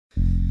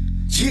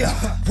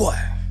Yeah, what?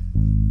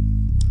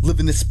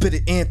 Living the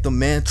spitted anthem,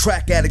 man.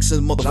 Track addicts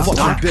in the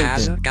motherfucking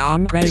building.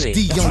 Gone crazy.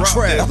 Big D, Young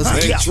Trev. Let's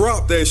Hey, get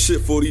drop that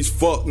shit for these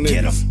fuck niggas.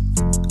 Get 'em.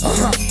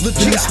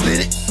 Living the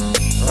spitted.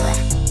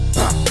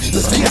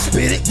 Let's get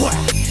spitted. What?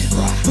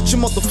 Put your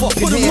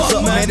motherfucking hands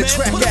up, man. The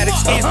track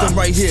addicts anthem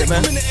right here,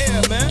 man.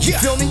 You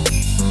feel me?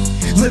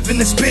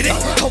 Living and spitting,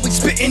 always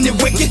spitting and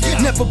wicked,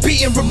 never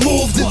being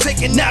removed and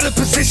taken out of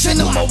position.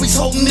 I'm always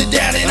holding it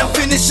down and I'm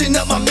finishing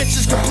up my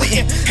missions,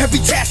 completing every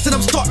task that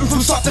I'm starting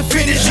from start to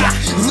finish.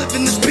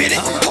 Living and spitting,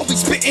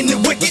 always spitting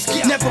and wicked,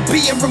 never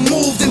being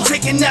removed and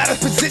taken out of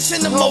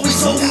position. I'm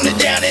always holding it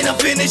down and I'm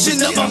finishing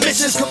up my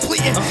missions,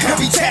 completing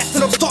every task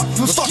that I'm starting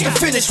from start to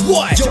finish.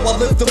 What? Yo, I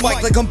lift the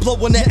mic like I'm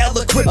blowing the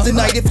eloquent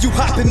tonight. If you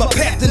hop in my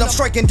path, then I'm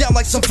striking down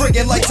like some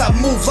friggin' lights. I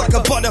move like a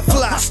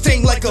butterfly,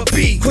 sting like a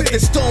bee, quick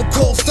as stone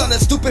cold stun a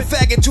stupid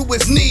faggot to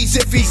his knees.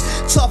 If he's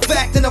tough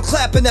acting, I'm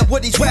clapping at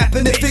what he's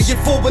rapping and figure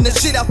forward the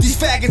shit out these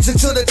faggots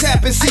until the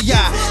tapping. See,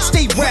 I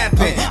stay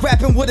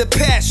rapping with a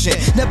passion,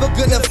 never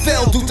gonna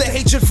fail due to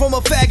hatred from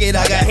a faggot.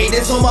 I got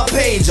haters on my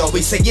page,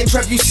 always saying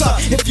Trev, you suck.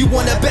 If you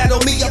wanna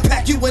battle me, I'll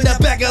pack you in a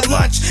bag of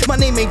lunch. My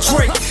name ain't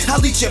Drake,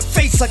 I'll eat your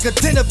face like a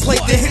dinner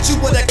plate, then hit you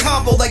with a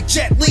combo like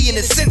Jet Li in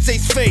his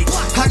sensei's face.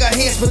 I got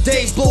hands for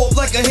days, blow up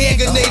like a hand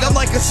grenade. I'm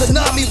like a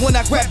tsunami when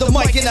I grab the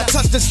mic and I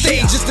touch the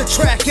stage. It's the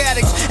track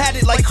addicts, at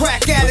it like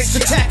crack addicts,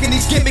 attacking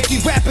these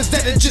gimmicky rappers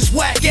that are just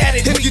whack at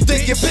it. If you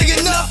think you're big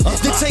enough,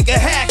 then take a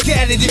hack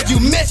at it. If you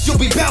miss, you'll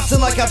be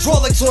bouncing like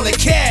hydraulics on a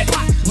cat.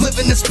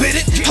 Living and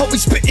spitting,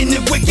 always spitting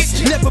and wicked,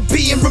 never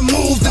being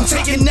removed and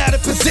taken out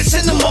of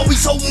position. I'm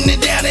always holding it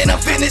down and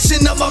I'm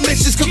finishing up my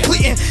missions,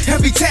 completing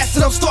every task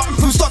that I'm starting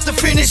from start to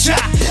finish.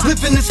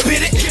 Living and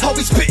spitting,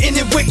 always spitting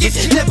and wicked,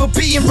 never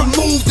being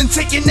removed and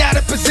taken out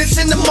of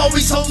position. I'm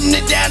always holding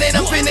it down and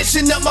I'm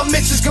finishing up my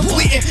missions,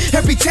 completing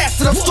every task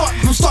that I'm starting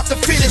from start to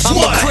finish.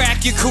 I'ma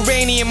crack your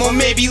cranium or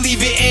maybe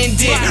leave it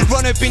ended.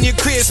 Run up in your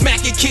crib,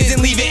 smack your kids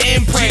and leave it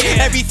imprint.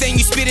 Everything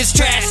you spit is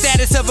trash,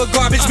 status of a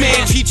garbage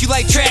man. Treat you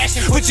like trash,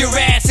 put your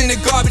ass in a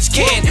garbage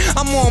can.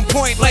 I'm on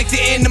point like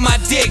the end of my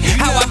dick.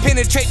 How I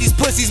penetrate these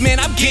pussies, man,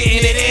 I'm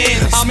getting it in.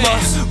 I'ma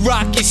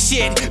rock your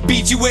shit,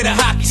 beat you with a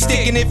hockey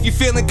stick. And if you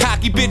feeling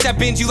cocky, bitch, I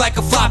bend you like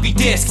a floppy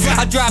disk.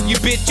 I drop you,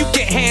 bitch, you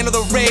can't handle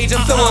the rage.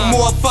 I'm throwing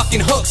more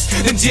fucking hooks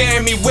than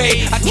Jeremy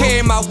Wade. I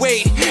carry my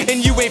weight,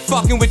 and you ain't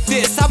fucking with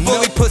this. I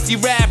bully pussy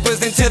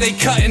rappers until they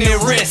cutting their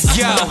wrists.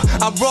 Yo,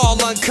 I'm raw,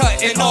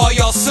 uncut, and all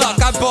y'all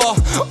suck. I ball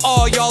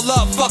all y'all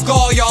up, fuck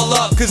all y'all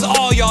up, cause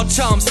all y'all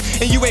chumps,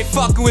 and you ain't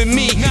fucking with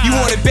me. You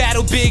wanna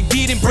battle Big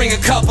D, then bring a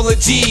couple of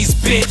G's,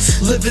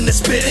 bitch. Living and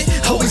spitting,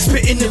 always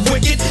spitting and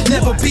wicked,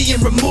 never being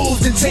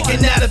removed and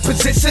taken out of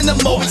position.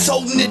 I'm always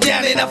holding it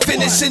down and I'm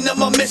finishing up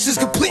my missions,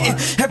 completing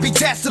every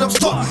task that I'm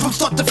starting from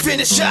start to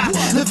finish.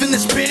 Living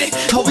and spitting,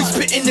 always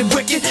spitting and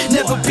wicked,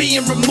 never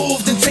being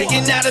removed and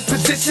taken out of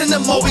position.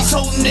 I'm always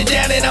holding it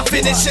down and I'm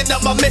finishing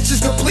up my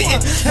missions,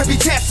 completing every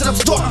task that I'm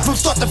starting from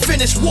start to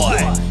finish.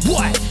 What?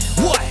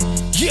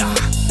 Yeah.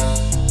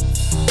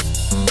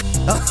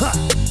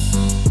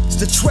 It's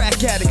the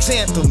track addicts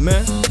anthem,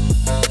 man.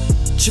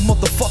 Put your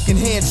motherfucking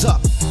hands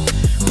up.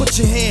 Put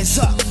your hands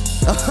up.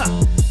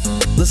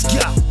 Let's go.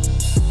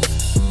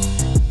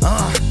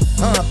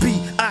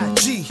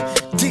 B-I-G-D-T-R-E-V,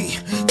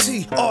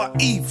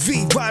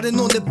 riding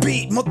on the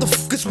beat.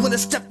 Motherfuckers wanna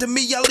step to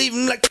me, I leave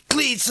them like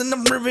cleats, and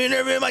I'm ripping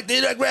every mic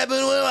that I grab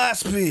it with my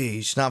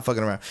speech. Nah, I'm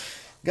fucking around.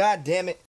 God damn it.